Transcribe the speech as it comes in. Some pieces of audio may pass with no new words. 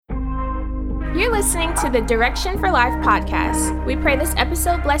You're listening to the Direction for Life podcast. We pray this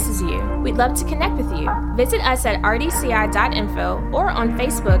episode blesses you. We'd love to connect with you. Visit us at rdci.info or on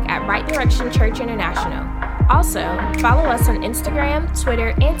Facebook at Right Direction Church International. Also, follow us on Instagram, Twitter,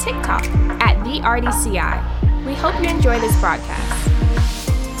 and TikTok at the RDCI. We hope you enjoy this broadcast.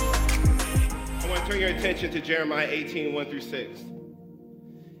 I want to turn your attention to Jeremiah 18, 1 through 6.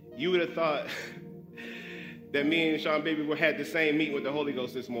 You would have thought that me and Sean Baby had the same meeting with the Holy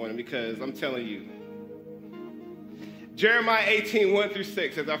Ghost this morning, because I'm telling you, Jeremiah 18, 1 through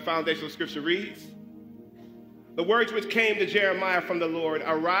 6, as our foundational scripture reads, the words which came to Jeremiah from the Lord,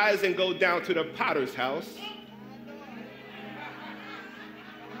 arise and go down to the potter's house.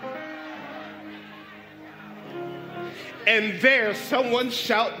 And there, someone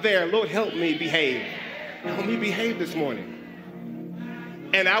shout there, Lord, help me behave. Help me behave this morning.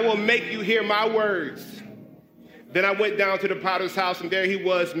 And I will make you hear my words. Then I went down to the potter's house, and there he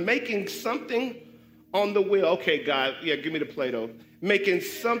was making something on the wheel. Okay, God, yeah, give me the Play-Doh. Making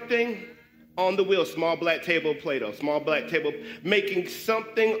something on the wheel. Small black table of Play-Doh. Small black table. Making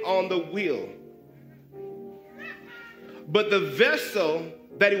something on the wheel. But the vessel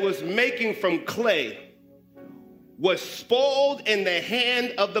that he was making from clay was spoiled in the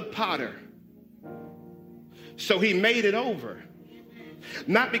hand of the potter. So he made it over.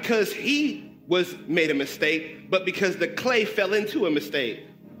 Not because he made a mistake, but because the clay fell into a mistake.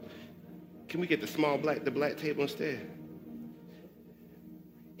 Can we get the black table instead?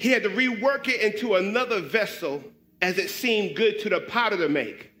 He had to rework it into another vessel as it seemed good to the potter to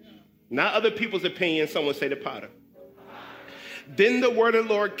make. Not other people's opinion, someone say the potter. Then the word of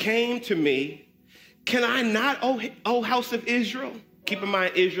the Lord came to me. Can I not, O house of Israel? Keep in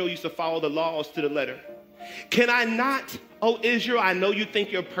mind, Israel used to follow the laws to the letter. Can I not, O Israel, I know you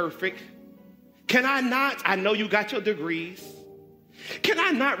think you're perfect. Can I not, I know you got your degrees. Can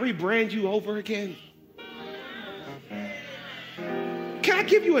I not rebrand you over again? Can I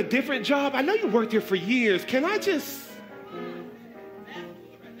give you a different job? I know you worked here for years. Can I just...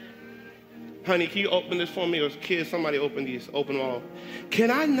 Honey, can you open this for me? Or kids, somebody open these, open them all.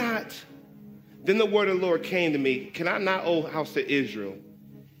 Can I not... Then the word of the Lord came to me. Can I not, O house of Israel,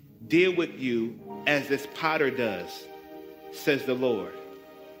 deal with you as this potter does, says the Lord.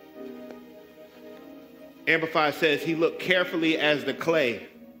 Amplified says, he looked carefully as the clay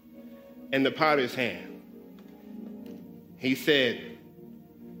in the potter's hand. He said,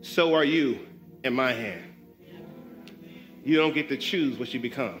 so are you in my hand. You don't get to choose what you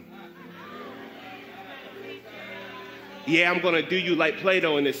become. Yeah, I'm going to do you like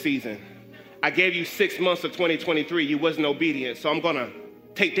Play-Doh in this season. I gave you 6 months of 2023. You wasn't obedient, so I'm going to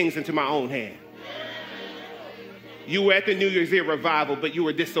take things into my own hand. You were at the New Year's Eve revival, but you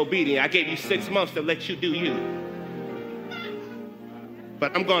were disobedient. I gave you 6 months to let you do you.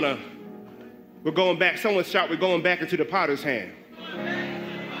 But we're going back. Someone shout, we're going back into the potter's hand.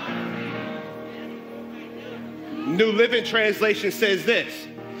 New Living Translation says this.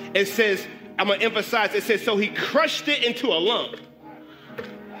 It says, I'm going to emphasize, it says, so he crushed it into a lump.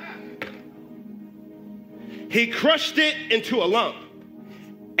 He crushed it into a lump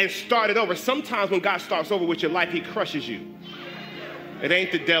and started over. Sometimes when God starts over with your life, he crushes you. It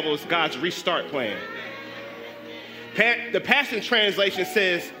ain't the devil, it's God's restart plan. The Passion Translation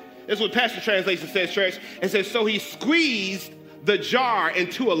says, this is what Passion Translation says, church. It says, so he squeezed the jar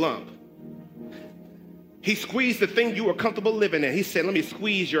into a lump. He squeezed the thing you were comfortable living in. He said, let me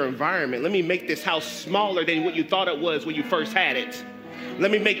squeeze your environment. Let me make this house smaller than what you thought it was when you first had it.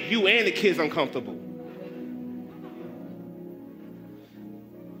 Let me make you and the kids uncomfortable.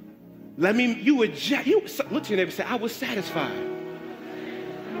 Look to your neighbor and say, I was satisfied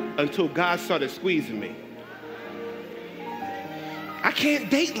until God started squeezing me. I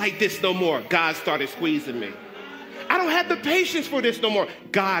can't date like this no more. God started squeezing me. I don't have the patience for this no more.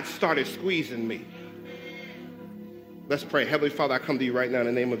 God started squeezing me. Let's pray. Heavenly Father, I come to you right now in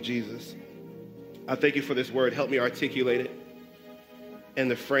the name of Jesus. I thank you for this word. Help me articulate it in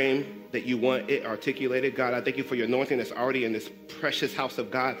the frame that you want it articulated. God, I thank you for your anointing that's already in this precious house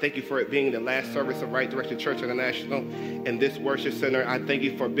of God. Thank you for it being the last service of Right Direction Church International in this worship center. I thank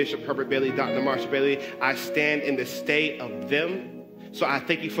you for Bishop Herbert Bailey, Dr. Marsha Bailey. I stand in the state of them. So I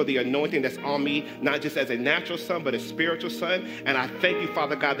thank you for the anointing that's on me, not just as a natural son, but a spiritual son. And I thank you,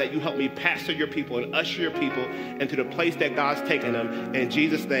 Father God, that you help me pastor your people and usher your people into the place that God's taken them. In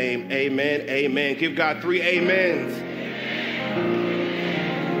Jesus' name, amen, amen. Give God 3 amens.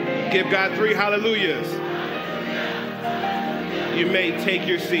 Give God 3 hallelujahs. You may take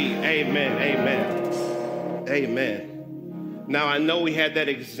your seat. Amen, amen, amen. Now, I know we had that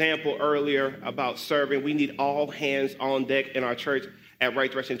example earlier about serving. We need all hands on deck in our church at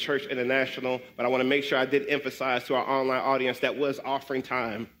Right Direction Church International, but I want to make sure I did emphasize to our online audience that was offering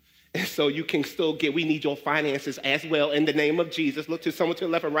time. And so you can still we need your finances as well in the name of Jesus. Look to someone to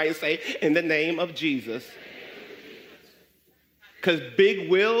the left and right and say, in the name of Jesus. Because big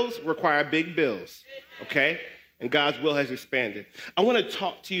wills require big bills, okay? And God's will has expanded. I want to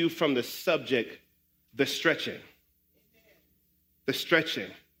talk to you from the subject, the stretching. The stretching.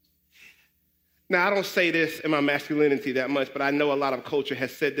 Now, I don't say this in my masculinity that much, but I know a lot of culture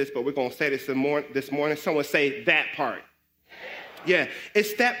has said this, but we're going to say this this morning. Someone say that part. Yeah,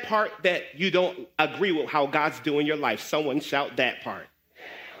 it's that part that you don't agree with how God's doing your life. Someone shout that part.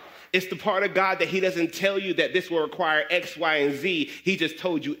 It's the part of God that he doesn't tell you that this will require X, Y, and Z. He just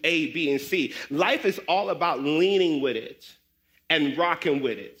told you A, B, and C. Life is all about leaning with it and rocking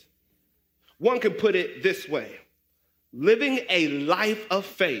with it. One can put it this way. Living a life of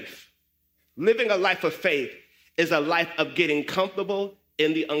faith is a life of getting comfortable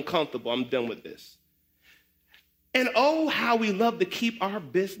in the uncomfortable. I'm done with this. And oh, how we love to keep our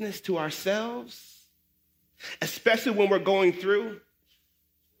business to ourselves, especially when we're going through.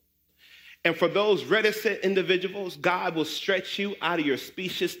 And for those reticent individuals, God will stretch you out of your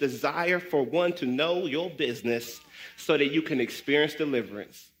specious desire for one to know your business so that you can experience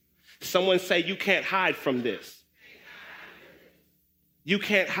deliverance. Someone say, you can't hide from this. You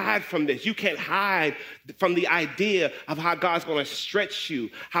can't hide from this. You can't hide from the idea of how God's going to stretch you,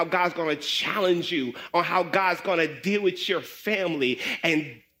 how God's going to challenge you, or how God's going to deal with your family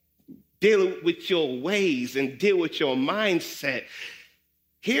and deal with your ways and deal with your mindset.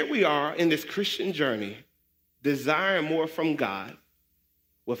 Here we are in this Christian journey, desiring more from God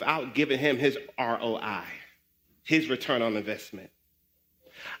without giving him his ROI, his return on investment.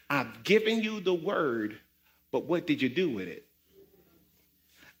 I've given you the word, but what did you do with it?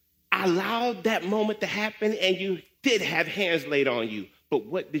 I allowed that moment to happen, and you did have hands laid on you, but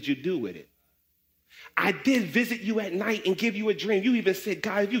what did you do with it? I did visit you at night and give you a dream. You even said,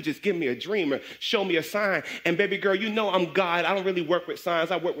 God, if you just give me a dream or show me a sign. And baby girl, you know I'm God. I don't really work with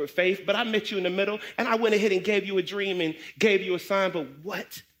signs. I work with faith. But I met you in the middle, and I went ahead and gave you a dream and gave you a sign. But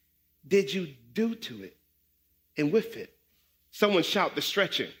what did you do to it and with it? Someone shout the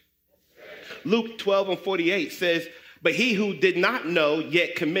stretching. Luke 12:48 says, but he who did not know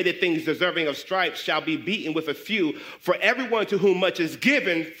yet committed things deserving of stripes shall be beaten with a few. For everyone to whom much is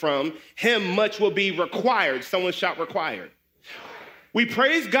given from him, much will be required. Someone shout required. We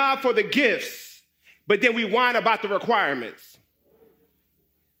praise God for the gifts, but then we whine about the requirements.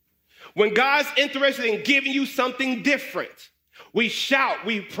 When God's interested in giving you something different, we shout,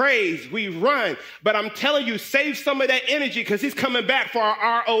 we praise, we run. But I'm telling you, save some of that energy because he's coming back for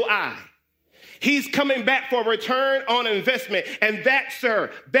our ROI. He's coming back for a return on investment. And that,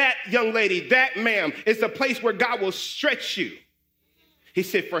 sir, that young lady, that ma'am, is the place where God will stretch you. He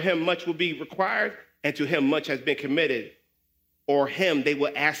said, for him much will be required, and to him much has been committed, or him they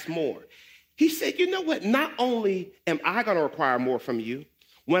will ask more. He said, you know what? Not only am I going to require more from you,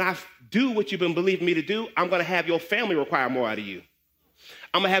 when I do what you've been believing me to do, I'm going to have your family require more out of you.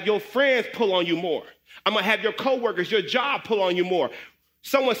 I'm going to have your friends pull on you more. I'm going to have your coworkers, your job pull on you more.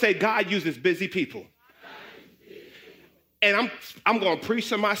 Someone say, God uses busy people. And I'm going to preach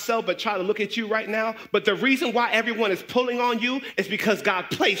to myself, but try to look at you right now. But the reason why everyone is pulling on you is because God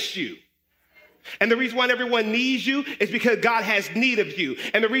placed you. And the reason why everyone needs you is because God has need of you.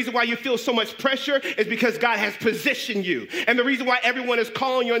 And the reason why you feel so much pressure is because God has positioned you. And the reason why everyone is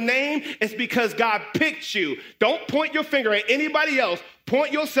calling your name is because God picked you. Don't point your finger at anybody else.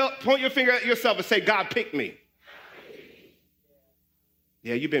 Point your finger at yourself and say, God picked me.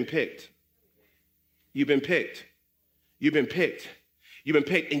 Yeah, you've been picked. You've been picked. You've been picked. You've been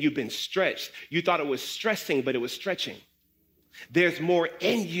picked and you've been stretched. You thought it was stressing, but it was stretching. There's more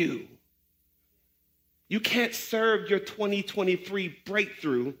in you. You can't serve your 2023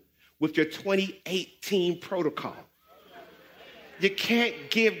 breakthrough with your 2018 protocol. You can't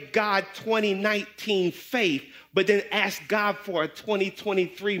give God 2019 faith, but then ask God for a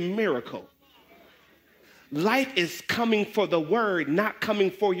 2023 miracle. Life is coming for the word, not coming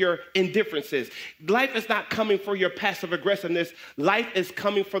for your indifferences. Life is not coming for your passive aggressiveness. Life is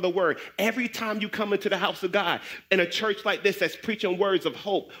coming for the word. Every time you come into the house of God, in a church like this that's preaching words of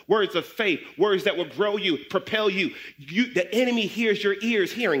hope, words of faith, words that will grow you, propel you, the enemy hears your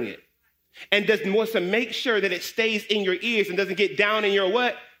ears hearing it and wants to make sure that it stays in your ears and doesn't get down in your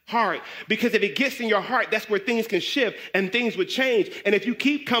what? Heart. Because if it gets in your heart, that's where things can shift and things would change. And if you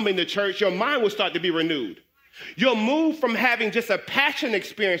keep coming to church, your mind will start to be renewed. You'll move from having just a passion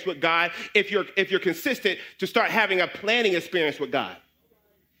experience with God if you're consistent to start having a planning experience with God.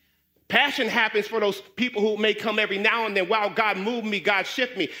 Passion happens for those people who may come every now and then. Wow, God moved me, God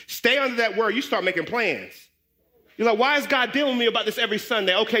shifted me. Stay under that word. You start making plans. You're like, why is God dealing with me about this every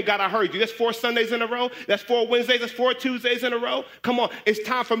Sunday? Okay, God, I heard you. That's 4 Sundays in a row. That's 4 Wednesdays. That's 4 Tuesdays in a row. Come on, it's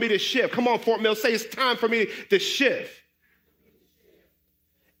time for me to shift. Come on, Fort Mill, say it's time for me to shift.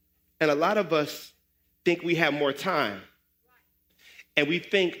 And a lot of us think we have more time. And we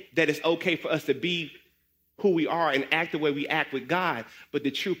think that it's okay for us to be who we are and act the way we act with God. But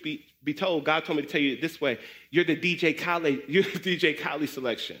the truth be told, God told me to tell you this way. You're the DJ Khaled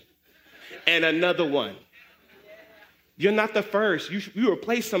selection. And another one. You're not the first. You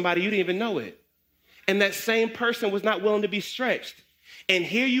replaced somebody, you didn't even know it. And that same person was not willing to be stretched. And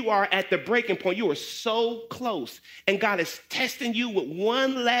here you are at the breaking point. You are so close. And God is testing you with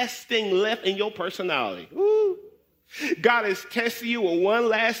one last thing left in your personality. Woo. God is testing you with one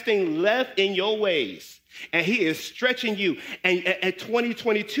last thing left in your ways. And he is stretching you. And at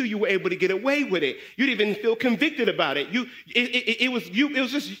 2022, you were able to get away with it. You didn't even feel convicted about it. It was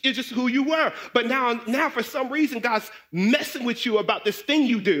just who you were. But now for some reason, God's messing with you about this thing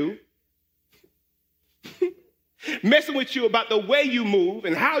you do. Messing with you about the way you move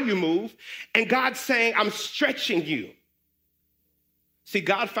and how you move. And God's saying, I'm stretching you. See,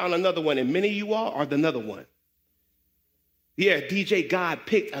 God found another one, and many of you all are the another one. Yeah, DJ God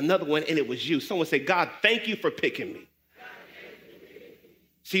picked another one, and it was you. Someone say, God, thank you for picking me.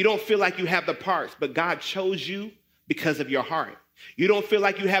 So you don't feel like you have the parts, but God chose you because of your heart. You don't feel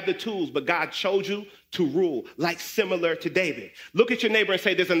like you have the tools, but God chose you to rule, like similar to David. Look at your neighbor and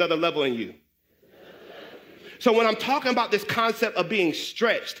say, there's another level in you. So when I'm talking about this concept of being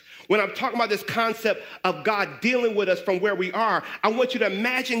stretched, when I'm talking about this concept of God dealing with us from where we are, I want you to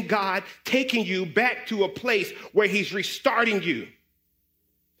imagine God taking you back to a place where he's restarting you.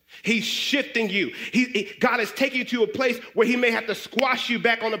 He's shifting you. God is taking you to a place where he may have to squash you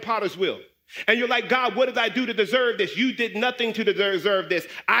back on the potter's wheel. And you're like, God, what did I do to deserve this? You did nothing to deserve this.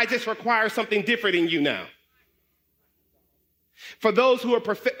 I just require something different in you now. For those who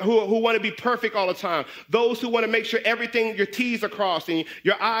want to be perfect all the time, those who want to make sure everything, your T's are crossed and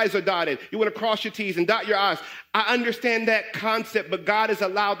your I's are dotted, you want to cross your T's and dot your I's. I understand that concept, but God is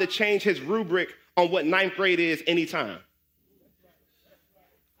allowed to change his rubric on what 9th grade is anytime.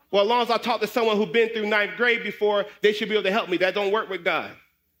 Well, as long as I talk to someone who's been through 9th grade before, they should be able to help me. That don't work with God.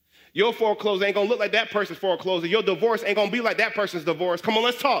 Your foreclosure ain't going to look like that person's foreclosure. Your divorce ain't going to be like that person's divorce. Come on,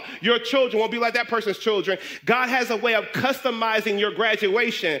 let's talk. Your children won't be like that person's children. God has a way of customizing your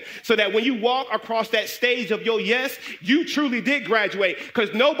graduation so that when you walk across that stage of your yes, you truly did graduate,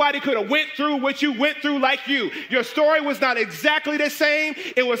 because nobody could have went through what you went through like you. Your story was not exactly the same.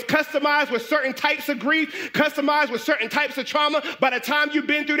 It was customized with certain types of grief, customized with certain types of trauma. By the time you've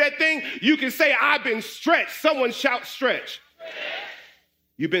been through that thing, you can say, I've been stretched. Someone shout stretch.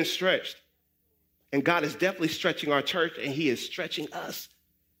 You've been stretched. And God is definitely stretching our church, and he is stretching us.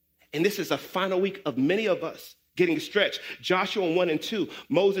 And this is a final week of many of us getting stretched. Joshua 1 and 2,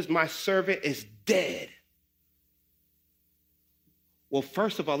 Moses, my servant, is dead. Well,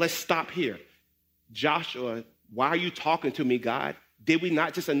 first of all, let's stop here. Joshua, why are you talking to me, God? Did we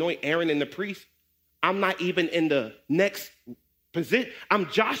not just anoint Aaron and the priest? I'm not even in the next position. I'm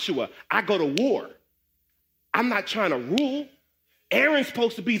Joshua. I go to war. I'm not trying to rule. Aaron's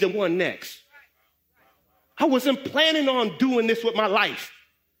supposed to be the one next. I wasn't planning on doing this with my life.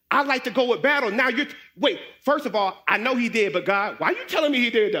 I like to go with battle. Now wait, first of all, I know he did, but God, why are you telling me he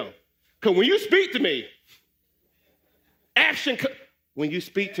did though? Because when you speak to me, when you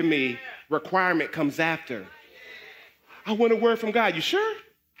speak to me, requirement comes after. I want a word from God. You sure?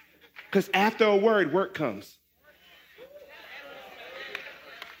 Because after a word, work comes.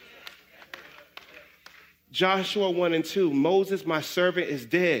 Joshua 1 and 2, Moses, my servant, is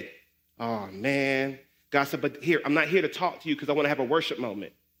dead. Oh, man. God said, but here, I'm not here to talk to you because I want to have a worship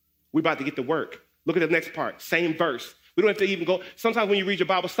moment. We're about to get to work. Look at the next part. Same verse. We don't have to even go. Sometimes when you read your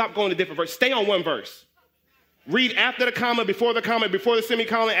Bible, stop going to different verses. Stay on one verse. Read after the comma, before the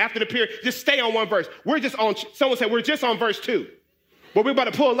semicolon, after the period. Just stay on one verse. Someone said, we're just on verse 2. But we're about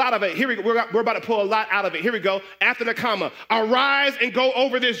to pull a lot of it. Here we go. We're about to pull a lot out of it. Here we go. After the comma, arise and go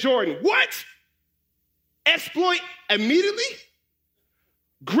over this Jordan. What? Exploit immediately?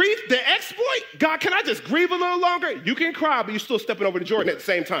 Grief the exploit? God, can I just grieve a little longer? You can cry, but you're still stepping over the Jordan at the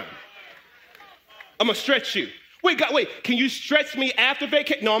same time. I'm going to stretch you. Wait, God, can you stretch me after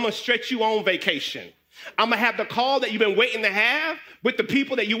vacation? No, I'm going to stretch you on vacation. I'm going to have the call that you've been waiting to have with the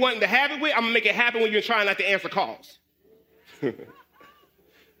people that you wanted to have it with. I'm going to make it happen when you're trying not to answer calls.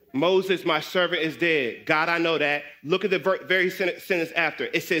 Moses, my servant, is dead. God, I know that. Look at the very sentence after.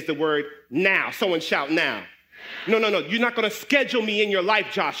 It says the word now. Someone shout now. No. You're not going to schedule me in your life,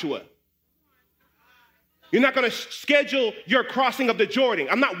 Joshua. You're not going to schedule your crossing of the Jordan.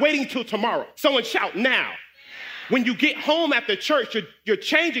 I'm not waiting till tomorrow. Someone shout now. When you get home after church, you're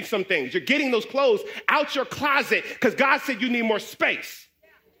changing some things. You're getting those clothes out your closet because God said you need more space.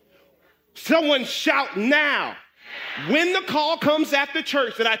 Someone shout now. When the call comes after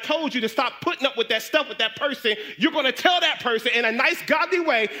church that I told you to stop putting up with that stuff with that person, you're going to tell that person in a nice, godly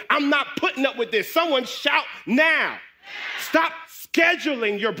way, I'm not putting up with this. Someone shout now. Stop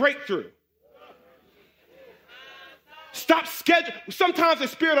scheduling your breakthrough. Stop scheduling. Sometimes the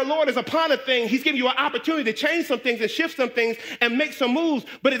Spirit of the Lord is upon a thing. He's giving you an opportunity to change some things and shift some things and make some moves,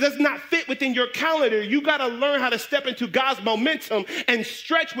 but it does not fit within your calendar. You got to learn how to step into God's momentum and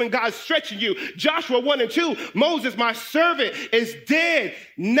stretch when God's stretching you. Joshua 1 and 2, Moses, my servant, is dead.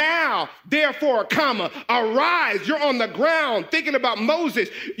 Now, therefore, arise. You're on the ground thinking about Moses.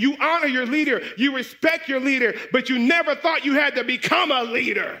 You honor your leader. You respect your leader, but you never thought you had to become a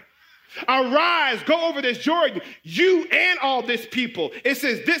leader. Arise, go over this Jordan, you and all this people. It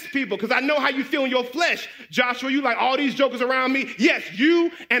says this people, because I know how you feel in your flesh. Joshua, you like all these jokers around me? Yes,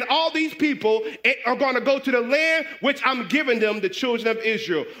 you and all these people are going to go to the land which I'm giving them, the children of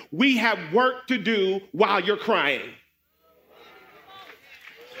Israel. We have work to do while you're crying.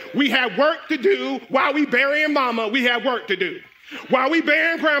 We have work to do while we burying mama. We have work to do. While we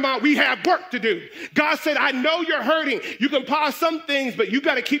burying grandma, we have work to do. God said, I know you're hurting. You can pause some things, but you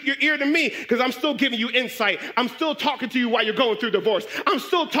got to keep your ear to me because I'm still giving you insight. I'm still talking to you while you're going through divorce. I'm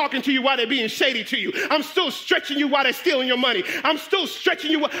still talking to you while they're being shady to you. I'm still stretching you while they're stealing your money. I'm still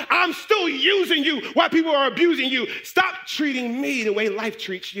stretching you. I'm still using you while people are abusing you. Stop treating me the way life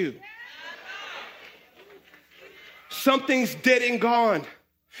treats you. Something's dead and gone.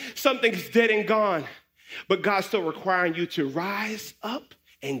 Something's dead and gone. But God's still requiring you to rise up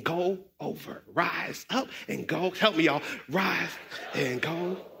and go over. Rise up and go. Help me, y'all. Rise and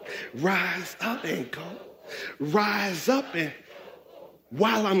go. Rise up and go. Rise up and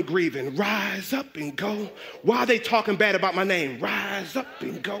while I'm grieving, rise up and go. While they talking bad about my name, rise up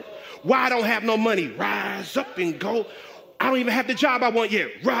and go. Why I don't have no money, rise up and go. I don't even have the job I want yet,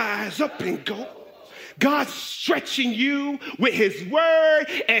 rise up and go. God's stretching you with his word,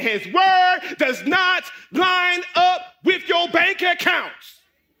 and his word does not line up with your bank accounts.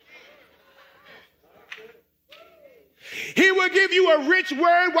 He will give you a rich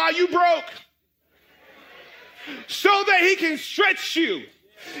word while you broke so that he can stretch you.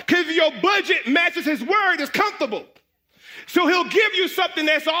 Because your budget matches his word, is comfortable. So he'll give you something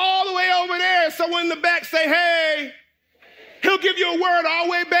that's all the way over there. Someone in the back say, hey. He'll give you a word all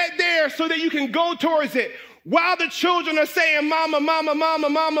the way back there so that you can go towards it. While the children are saying, mama,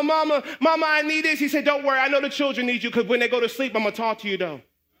 I need this. He said, don't worry. I know the children need you because when they go to sleep, I'm going to talk to you though.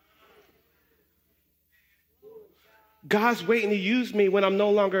 God's waiting to use me when I'm no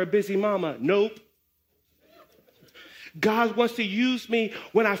longer a busy mama. Nope. God wants to use me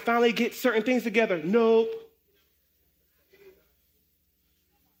when I finally get certain things together. Nope.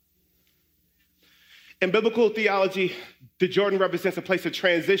 In biblical theology, the Jordan represents a place of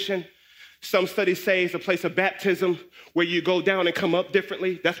transition. Some studies say it's a place of baptism where you go down and come up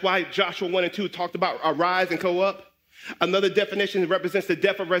differently. That's why Joshua 1 and 2 talked about arise and go up. Another definition represents the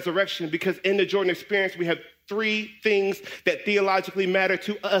death of resurrection because in the Jordan experience, we have three things that theologically matter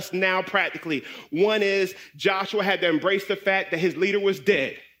to us now practically. One is Joshua had to embrace the fact that his leader was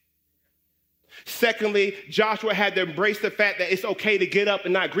dead. Secondly, Joshua had to embrace the fact that it's okay to get up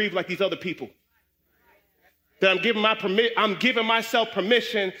and not grieve like these other people. That I'm giving myself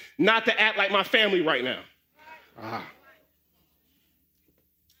permission not to act like my family right now.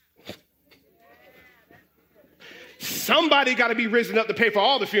 Somebody got to be risen up to pay for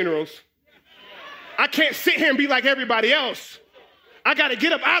all the funerals. I can't sit here and be like everybody else. I got to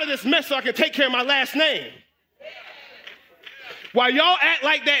get up out of this mess so I can take care of my last name. While y'all act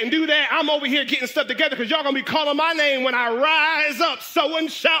like that and do that, I'm over here getting stuff together because y'all going to be calling my name when I rise up. Someone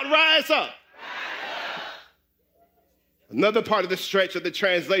shout, rise up. Another part of the stretch of the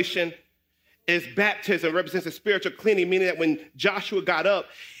translation is baptism. It represents a spiritual cleaning, meaning that when Joshua got up,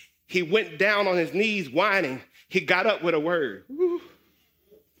 he went down on his knees whining. He got up with a word. Woo.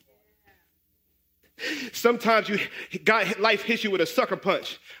 Sometimes life hits you with a sucker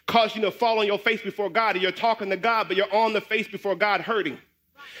punch, cause you to fall on your face before God, and you're talking to God, but you're on the face before God hurting.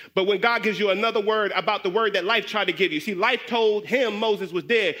 But when God gives you another word about the word that life tried to give you, see, life told him Moses was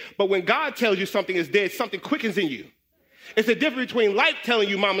dead, but when God tells you something is dead, something quickens in you. It's the difference between life telling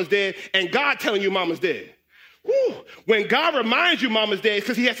you mama's dead and God telling you mama's dead. Woo. When God reminds you mama's dead, it's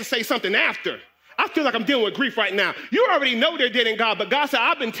because he has to say something after. I feel like I'm dealing with grief right now. You already know they're dead and gone, but God said,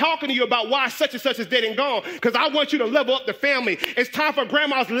 I've been talking to you about why such and such is dead and gone because I want you to level up the family. It's time for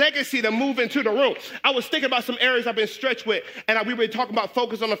grandma's legacy to move into the room. I was thinking about some areas I've been stretched with, and we were talking about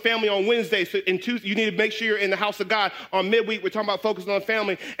focus on the family on Wednesday. So in Tuesday, you need to make sure you're in the house of God. On midweek, we're talking about focusing on the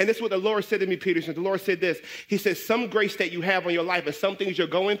family, and this is what the Lord said to me, Peterson. The Lord said this. He said, some grace that you have on your life and some things you're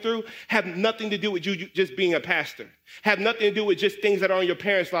going through have nothing to do with you just being a pastor. Have nothing to do with just things that are in your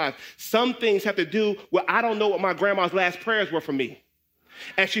parents' lives. Some things have to do with, I don't know what my grandma's last prayers were for me.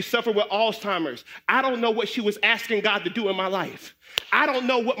 And she suffered with Alzheimer's. I don't know what she was asking God to do in my life. I don't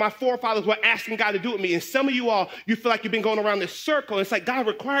know what my forefathers were asking God to do with me. And some of you all, you feel like you've been going around this circle. It's like God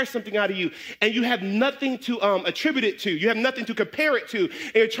requires something out of you, and you have nothing to attribute it to. You have nothing to compare it to.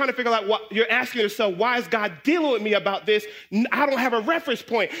 And you're trying to figure out what you're asking yourself, why is God dealing with me about this? I don't have a reference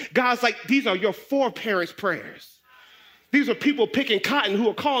point. God's like, these are your foreparents' prayers. These are people picking cotton who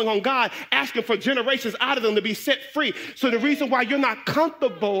are calling on God, asking for generations out of them to be set free. So the reason why you're not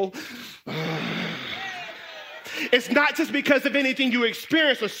comfortable, it's not just because of anything you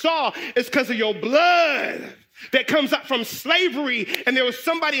experienced or saw, it's because of your blood that comes up from slavery. And there was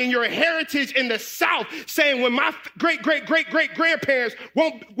somebody in your heritage in the South saying, when my great-great-great-great-grandparents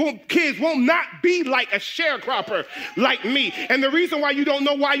kids won't not be like a sharecropper like me. And the reason why you don't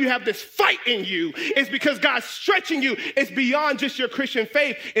know why you have this fight in you is because God's stretching you. It's beyond just your Christian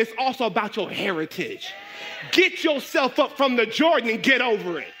faith. It's also about your heritage. Get yourself up from the Jordan and get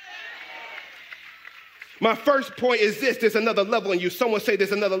over it. My first point is this. There's another level in you. Someone say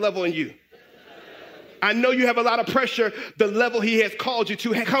there's another level in you. I know you have a lot of pressure. The level he has called you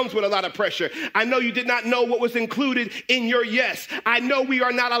to comes with a lot of pressure. I know you did not know what was included in your yes. I know we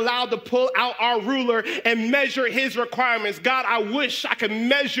are not allowed to pull out our ruler and measure his requirements. God, I wish I could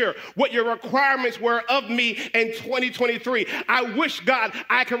measure what your requirements were of me in 2023. I wish, God,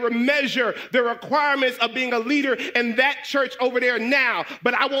 I could measure the requirements of being a leader in that church over there now,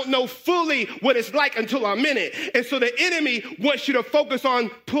 but I won't know fully what it's like until I'm in it. And so the enemy wants you to focus on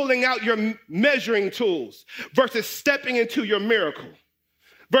pulling out your measuring tool versus stepping into your miracle,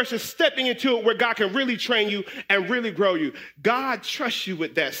 versus stepping into it where God can really train you and really grow you. God trusts you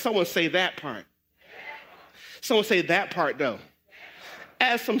with that. Someone say that part. Someone say that part, though.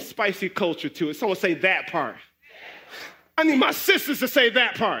 Add some spicy culture to it. Someone say that part. I need my sisters to say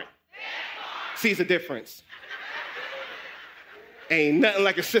that part. See the difference. Ain't nothing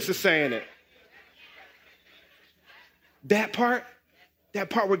like a sister saying it. That part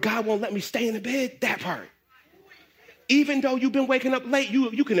where God won't let me stay in the bed, that part. Even though you've been waking up late,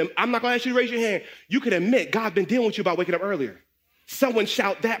 you can, I'm not going to ask you to raise your hand. You can admit God's been dealing with you about waking up earlier. Someone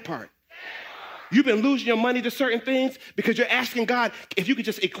shout that part. You've been losing your money to certain things because you're asking God, if you could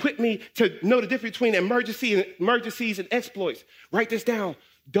just equip me to know the difference between emergencies and exploits. Write this down.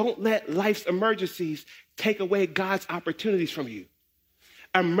 Don't let life's emergencies take away God's opportunities from you.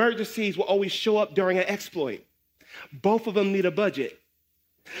 Emergencies will always show up during an exploit. Both of them need a budget.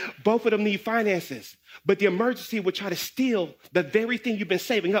 Both of them need finances, but the emergency will try to steal the very thing you've been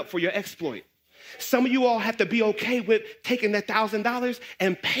saving up for your exploit. Some of you all have to be okay with taking that $1,000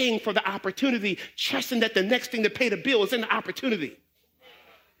 and paying for the opportunity, trusting that the next thing to pay the bill is in the opportunity.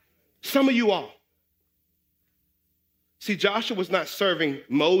 Some of you all. See, Joshua was not serving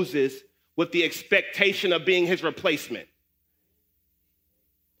Moses with the expectation of being his replacement.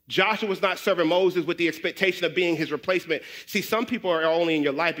 Joshua was not serving Moses with the expectation of being his replacement. See, some people are only in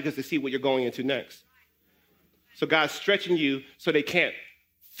your life because they see what you're going into next. So God's stretching you so they can't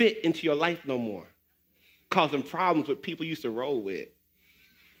fit into your life no more, causing problems with people you used to roll with.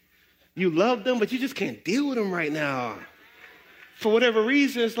 You love them, but you just can't deal with them right now. For whatever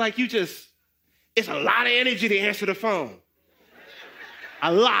reason, it's like it's a lot of energy to answer the phone.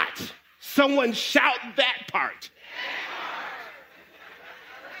 A lot. Someone shout that part.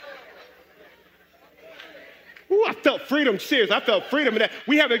 Ooh, I felt freedom. Serious, I felt freedom in that.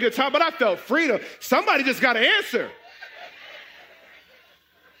 We having a good time, but I felt freedom. Somebody just got to answer.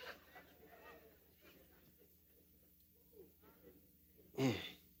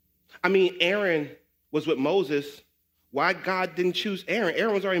 I mean, Aaron was with Moses. Why God didn't choose Aaron?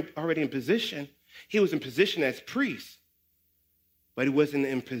 Aaron was already in position. He was in position as priest, but he wasn't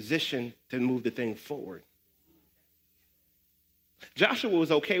in position to move the thing forward. Joshua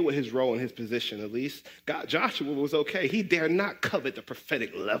was okay with his role and his position, at least. Joshua was okay. He dared not covet the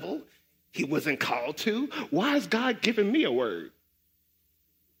prophetic level. He wasn't called to. Why is God giving me a word?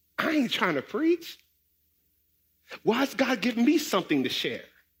 I ain't trying to preach. Why is God giving me something to share?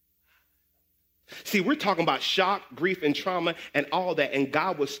 See, we're talking about shock, grief, and trauma and all that, and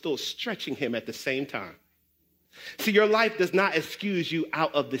God was still stretching him at the same time. See, your life does not excuse you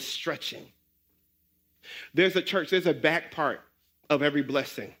out of this stretching. There's a back part of every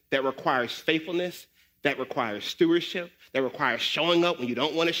blessing that requires faithfulness, that requires stewardship, that requires showing up when you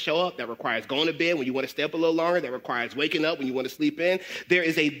don't want to show up, that requires going to bed when you want to stay up a little longer, that requires waking up when you want to sleep in. There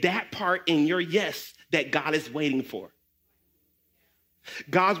is that part in your yes that God is waiting for.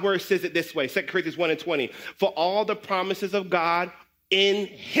 God's word says it this way, 2 Corinthians 1:20. For all the promises of God in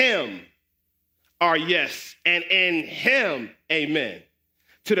him are yes, and in him, amen,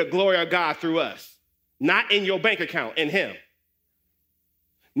 to the glory of God through us. Not in your bank account, in him.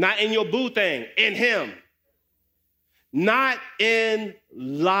 Not in your boo thing, in him. Not in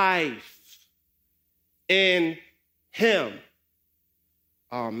life, in him.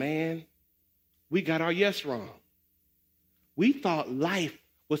 Oh man, we got our yes wrong. We thought life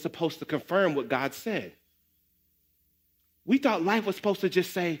was supposed to confirm what God said. We thought life was supposed to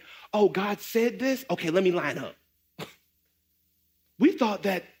just say, oh, God said this? Okay, let me line up. We thought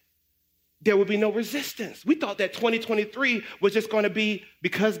that there would be no resistance. We thought that 2023 was just going to be,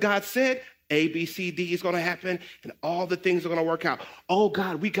 because God said, A, B, C, D is going to happen, and all the things are going to work out. Oh,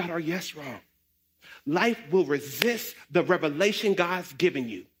 God, we got our yes wrong. Life will resist the revelation God's given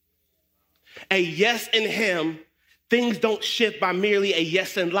you. A yes in him. Things don't shift by merely a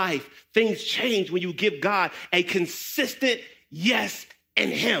yes in life. Things change when you give God a consistent yes in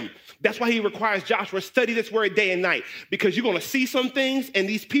him. That's why he requires Joshua, study this word day and night, because you're going to see some things and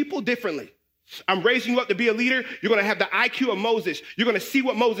these people differently. I'm raising you up to be a leader. You're going to have the IQ of Moses. You're going to see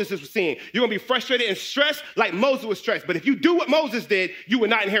what Moses is seeing. You're going to be frustrated and stressed like Moses was stressed. But if you do what Moses did, you will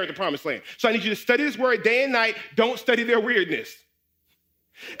not inherit the promised land. So I need you to study this word day and night. Don't study their weirdness,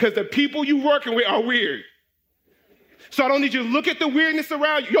 because the people you're working with are weird. So I don't need you to look at the weirdness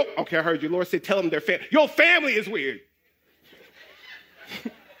around you. Okay, I heard you. Lord said, tell them your family is weird.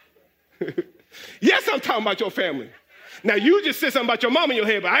 Yes, I'm talking about your family. Now, you just said something about your mom in your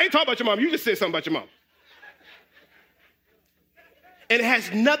head, but I ain't talking about your mom. You just said something about your mom. And it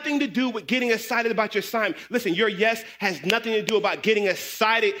has nothing to do with getting excited about your assignment. Listen, your yes has nothing to do about getting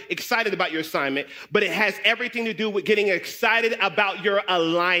excited about your assignment, but it has everything to do with getting excited about your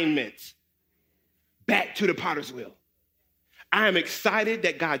alignment. Back to the potter's wheel. I am excited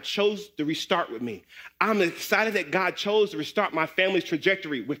that God chose to restart with me. I'm excited that God chose to restart my family's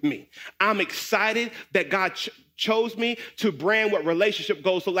trajectory with me. I'm excited that God chose me to brand what relationship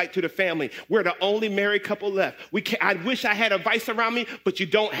goals look like to the family. We're the only married couple left. I wish I had advice around me, but you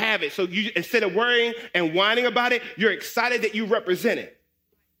don't have it. So you, instead of worrying and whining about it, you're excited that you represent it.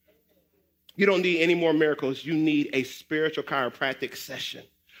 You don't need any more miracles. You need a spiritual chiropractic session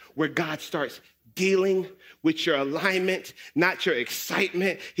where God starts dealing with your alignment, not your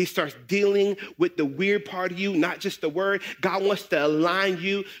excitement. He starts dealing with the weird part of you, not just the word. God wants to align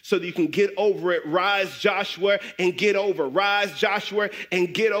you so that you can get over it. Rise, Joshua, and get over. Rise, Joshua,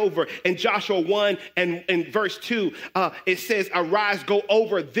 and get over. In Joshua 1 and in verse 2, it says, arise, go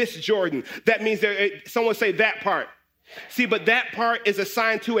over this Jordan. That means someone say that part. See, but that part is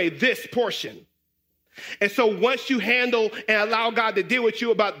assigned to a this portion. And so once you handle and allow God to deal with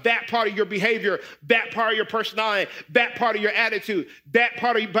you about that part of your behavior, that part of your personality, that part of your attitude, that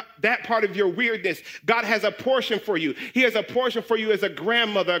part of your weirdness, God has a portion for you. He has a portion for you as a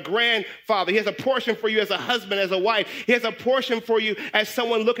grandmother, a grandfather. He has a portion for you as a husband, as a wife. He has a portion for you as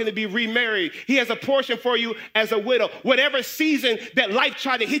someone looking to be remarried. He has a portion for you as a widow. Whatever season that life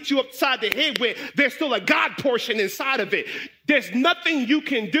tried to hit you upside the head with, there's still a God portion inside of it. There's nothing you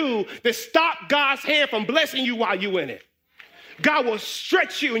can do to stop God's hand from blessing you while you're in it. God will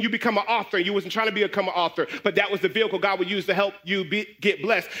stretch you and you become an author. You wasn't trying to become an author, but that was the vehicle God would use to help you get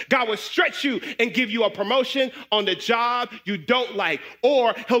blessed. God will stretch you and give you a promotion on the job you don't like,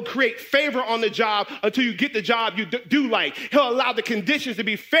 or he'll create favor on the job until you get the job you do like. He'll allow the conditions to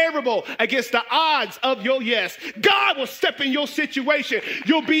be favorable against the odds of your yes. God will step in your situation.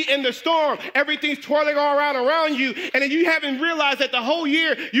 You'll be in the storm. Everything's twirling all around you, and then you haven't realized that the whole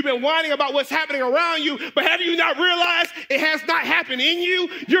year you've been whining about what's happening around you, but have you not realized it has not happen in you?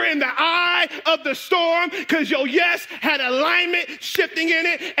 You're in the eye of the storm because your yes had alignment shifting in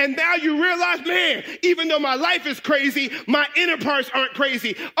it, and now you realize, man, even though my life is crazy, my inner parts aren't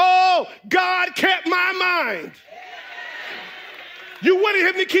crazy. Oh, God kept my mind. You wanted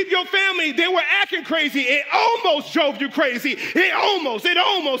him to keep your family. They were acting crazy. It almost drove you crazy. It almost.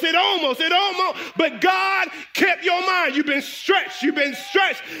 But God kept your mind. You've been stretched.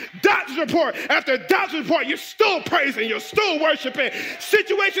 Doctor's report after doctor's report, you're still praising. You're still worshiping.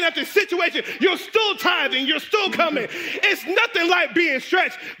 Situation after situation, you're still tithing. You're still coming. It's nothing like being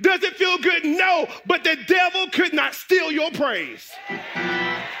stretched. Does it feel good? No. But the devil could not steal your praise.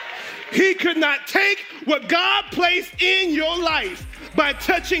 He could not take what God placed in your life by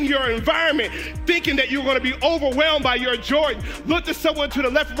touching your environment, thinking that you're going to be overwhelmed by your Jordan. Look to someone to the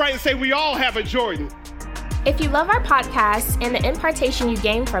left and right and say, we all have a Jordan. If you love our podcast and the impartation you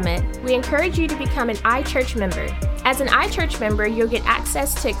gain from it, we encourage you to become an iChurch member. As an iChurch member, you'll get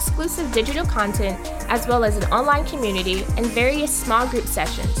access to exclusive digital content, as well as an online community and various small group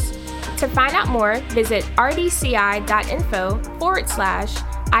sessions. To find out more, visit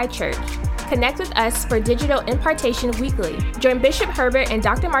rdci.info/iChurch. Connect with us for digital impartation weekly. Join Bishop Herbert and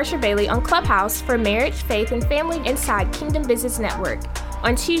Dr. Marsha Bailey on Clubhouse for Marriage, Faith, and Family Inside Kingdom Business Network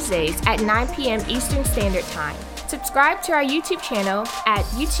on Tuesdays at 9 p.m. Eastern Standard Time. Subscribe to our YouTube channel at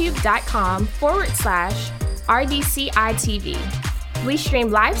youtube.com/RDCI-TV. We stream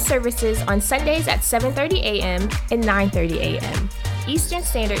live services on Sundays at 7:30 a.m. and 9:30 a.m. Eastern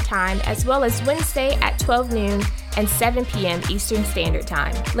Standard Time, as well as Wednesday at 12 noon and 7 p.m. Eastern Standard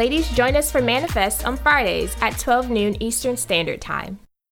Time. Ladies, join us for Manifest on Fridays at 12 noon Eastern Standard Time.